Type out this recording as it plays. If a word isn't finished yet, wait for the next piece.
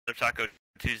Taco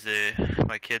Tuesday.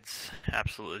 My kids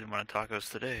absolutely want tacos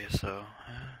today, so.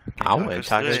 I want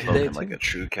tacos today too. Like a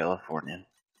true Californian.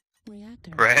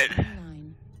 Right.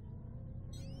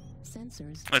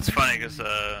 It's funny because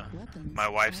my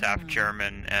wife's half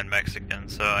German and Mexican,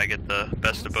 so I get the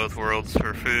best of both worlds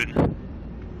for food.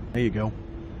 There you go.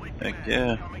 Heck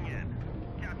yeah.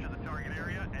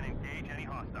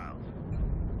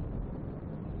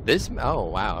 This? Oh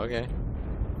wow. Okay.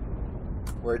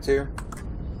 Where to?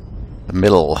 The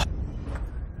middle.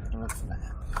 What's that?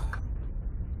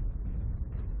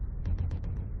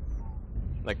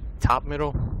 Like top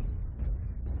middle.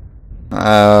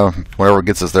 Whatever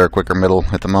gets us there quicker middle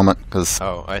at the moment, because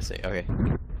Oh, I see. Okay.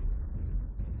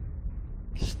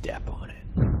 Step on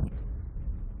it.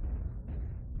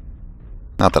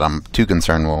 not that I'm too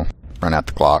concerned we'll run out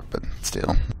the clock, but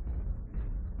still.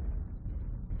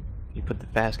 You put the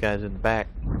fast guys in the back.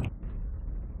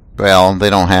 Well, they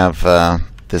don't have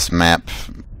this map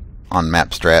on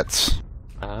map strats.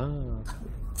 Oh.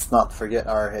 Let's not forget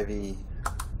our heavy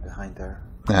behind there.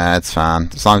 It's fine.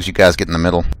 As long as you guys get in the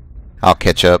middle, I'll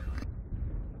catch up.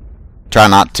 Try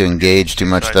not to engage too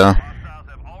much, though.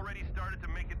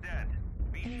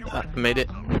 Made it.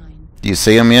 Do you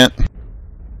see them yet?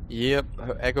 Yep.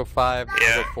 Echo 5, Yeah.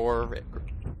 Echo 4,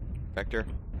 Vector.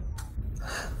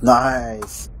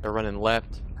 Nice. They're running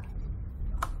left.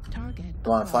 You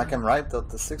want to flank him right? The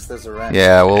 6 there's a ramp.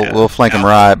 Yeah, we'll flank them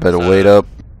right, but wait up.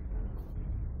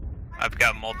 I've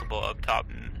got multiple up top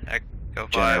and Echo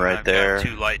 5. Jenny right I've there. got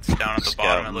 2 lights down at the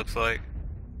bottom, it looks like.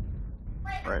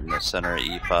 Right in the center of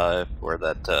E5, where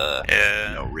that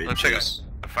Yeah, ridge looks like is.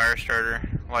 a fire starter.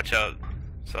 Watch out,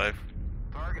 Scythe.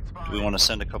 Do we want to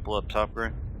send a couple up top,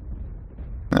 Gray?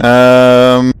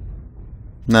 No,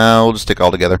 we'll just stick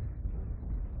all together.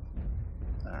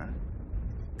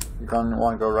 You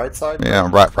want to go right side? Yeah,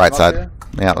 right Come up side. here?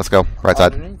 Yeah, let's go. Right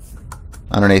side. Underneath?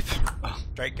 Underneath.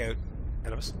 Strike out.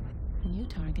 Ahead of us. New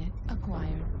target acquired.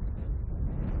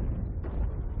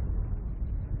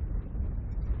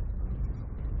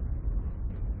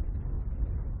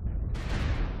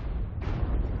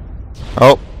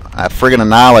 Oh, a friggin'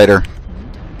 annihilator.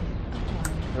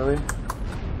 Really?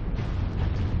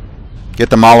 Get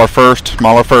the Mauler first.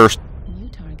 Mauler first. New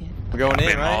target. We're going Copy,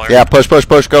 in, right? Mauler. Yeah, push, push,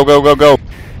 push. Go, go, go, go.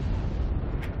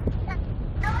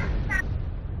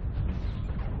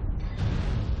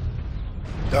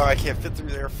 Oh, I can't fit through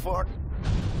there. Fuck.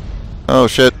 Oh,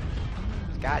 shit.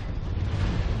 God.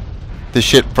 This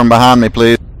shit from behind me,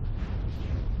 please.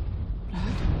 New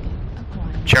target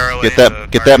acquired. Charlie, Get the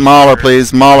that fire Mauler, starter,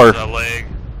 please. Mauler. The leg.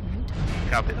 New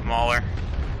target. Copy the Mauler.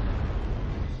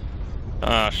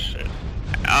 Oh shit.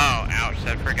 Oh, ouch,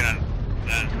 that freaking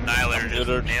Annihilator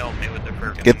just nailed me with the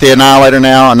freaking... Get the Annihilator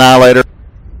now. Annihilator.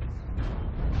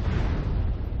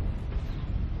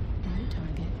 New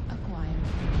target acquired.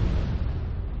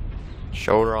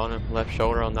 Shoulder on him. Left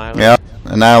shoulder on Nyla. Yeah,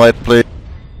 Annihilate, please.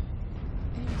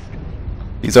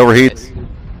 He's overheat.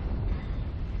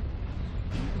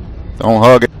 Don't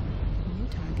hug it. New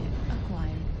target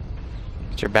acquired.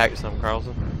 Get your back to something,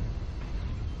 Carlson.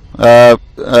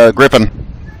 Griffin.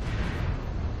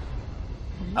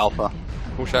 New Alpha. target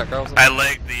Cool shot, Carlson. I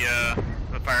legged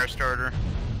the fire starter.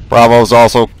 Bravo's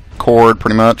also cord,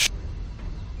 pretty much.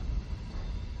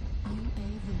 UAV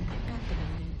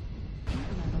activated. Heat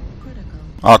level critical.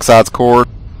 Oxide's cord.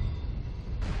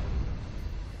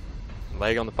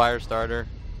 Leg on the fire starter.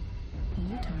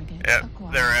 New target Yep,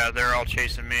 acquired. they're all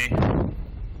chasing me.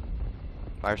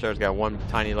 Fire starter's got one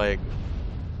tiny leg.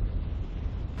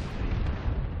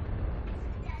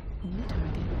 New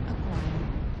target acquired.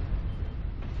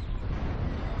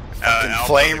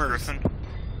 Alpha, flamers. Griffin.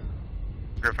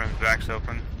 Griffin's back's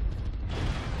open.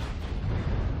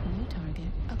 New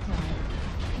target acquired.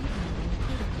 Heat level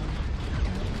critical.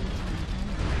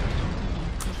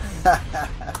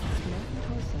 Left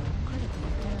torso critical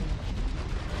damage.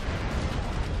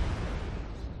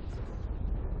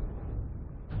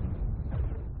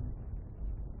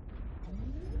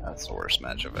 That's the worst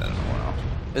match I've had in a while.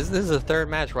 This is the third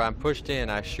match where I'm pushed in.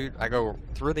 I shoot. I go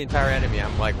through the entire enemy.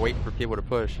 I'm like waiting for people to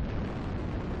push.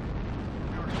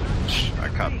 I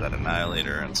caught that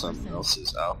Annihilator and something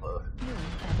else's Alpha.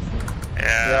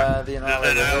 Yeah, the the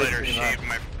Annihilator Annihilator pretty shaved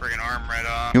my friggin' arm right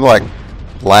off. You like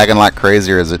lagging like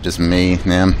crazy, or is it just me,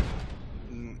 man?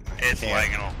 It's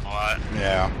lagging a lot.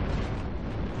 Yeah.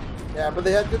 Yeah, but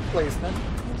they had good placement.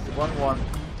 1-1.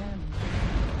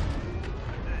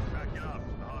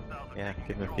 Yeah,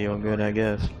 getting a feeling good, I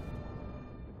guess.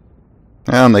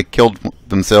 And they killed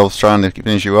themselves trying to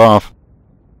finish you off.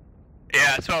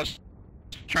 Yeah, that's what I was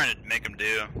trying to make them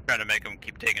do. Trying to make them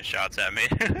keep taking shots at me.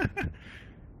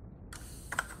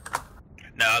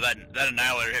 No, that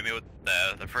annihilator hit me with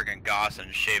the freaking Gauss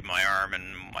and shaved my arm and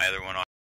my other one off.